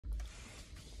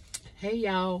Hey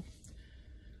y'all,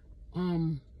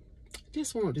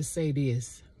 just wanted to say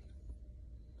this.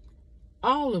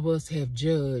 All of us have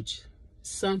judged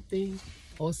something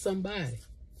or somebody.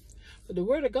 But the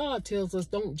word of God tells us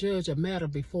don't judge a matter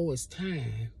before it's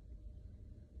time.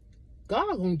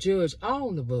 God gonna judge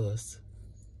all of us.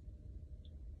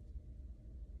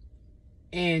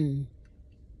 And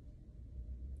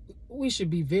we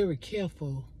should be very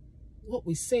careful what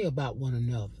we say about one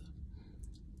another.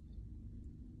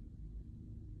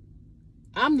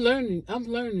 I'm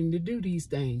learning to do these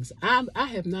things. I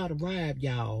have not arrived,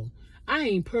 y'all. I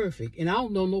ain't perfect, and I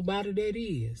don't know nobody that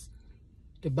is.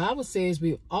 The Bible says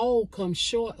we've all come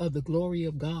short of the glory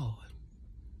of God.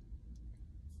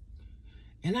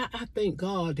 And I thank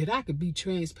God that I could be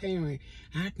transparent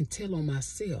and I can tell on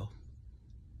myself.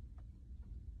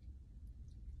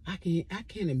 I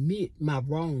can admit my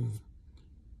wrong.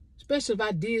 Especially if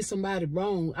I did somebody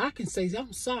wrong, I can say,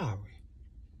 I'm sorry.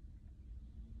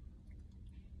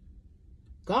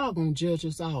 God gonna judge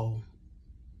us all.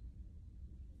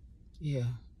 Yeah.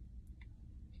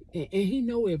 And he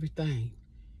know everything.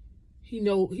 He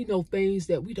know things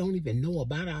that we don't even know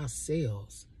about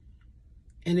ourselves.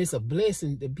 And it's a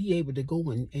blessing to be able to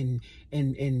go and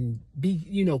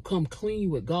be, come clean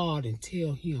with God and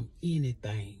tell him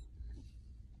anything.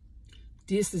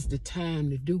 This is the time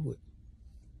to do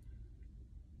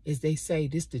it. As they say,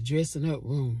 this the dressing up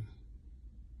room.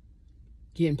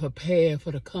 Getting prepared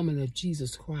for the coming of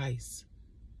Jesus Christ.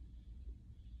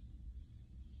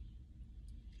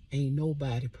 Ain't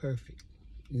nobody perfect.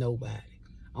 Nobody.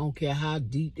 I don't care how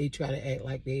deep they try to act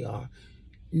like they are.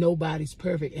 Nobody's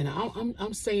perfect. And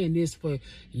I'm saying this for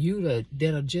you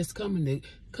that are just coming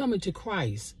to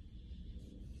Christ.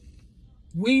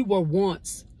 We were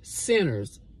once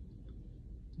sinners.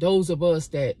 Those of us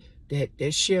that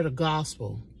share the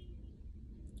gospel.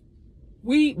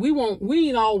 We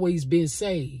ain't always been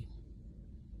saved.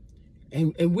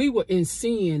 And we were in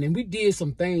sin, and we did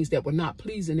some things that were not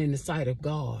pleasing in the sight of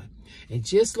God. And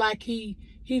just like he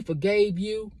forgave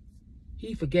you,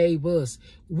 he forgave us.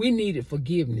 We needed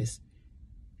forgiveness,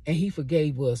 and he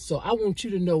forgave us. So I want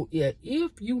you to know,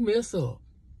 if you mess up,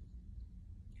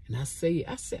 and I've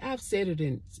said it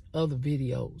in other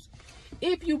videos,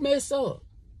 if you mess up,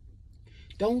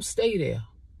 don't stay there.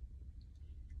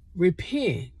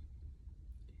 Repent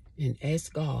and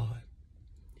ask God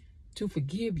to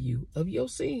forgive you of your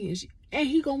sins. And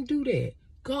he gonna do that.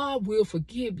 God will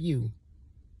forgive you.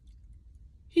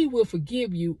 He will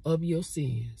forgive you of your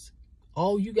sins.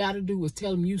 All you got to do is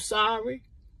tell him you sorry.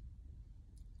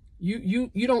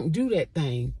 You don't do that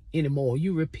thing anymore.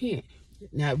 You repent.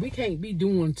 Now, we can't be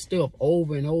doing stuff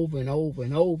over and over and over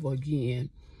and over again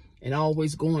and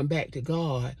always going back to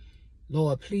God.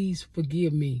 Lord, please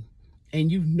forgive me. And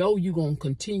you know you're going to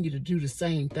continue to do the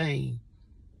same thing.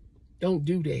 Don't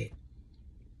do that.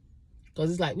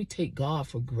 Because it's like we take God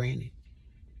for granted.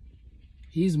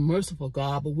 He's a merciful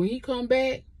God, but when he come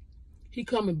back, he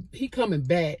coming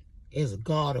back as a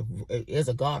God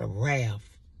of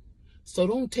wrath. So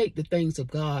don't take the things of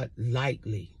God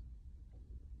lightly.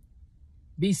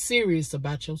 Be serious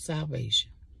about your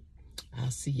salvation.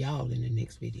 I'll see y'all in the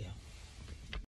next video.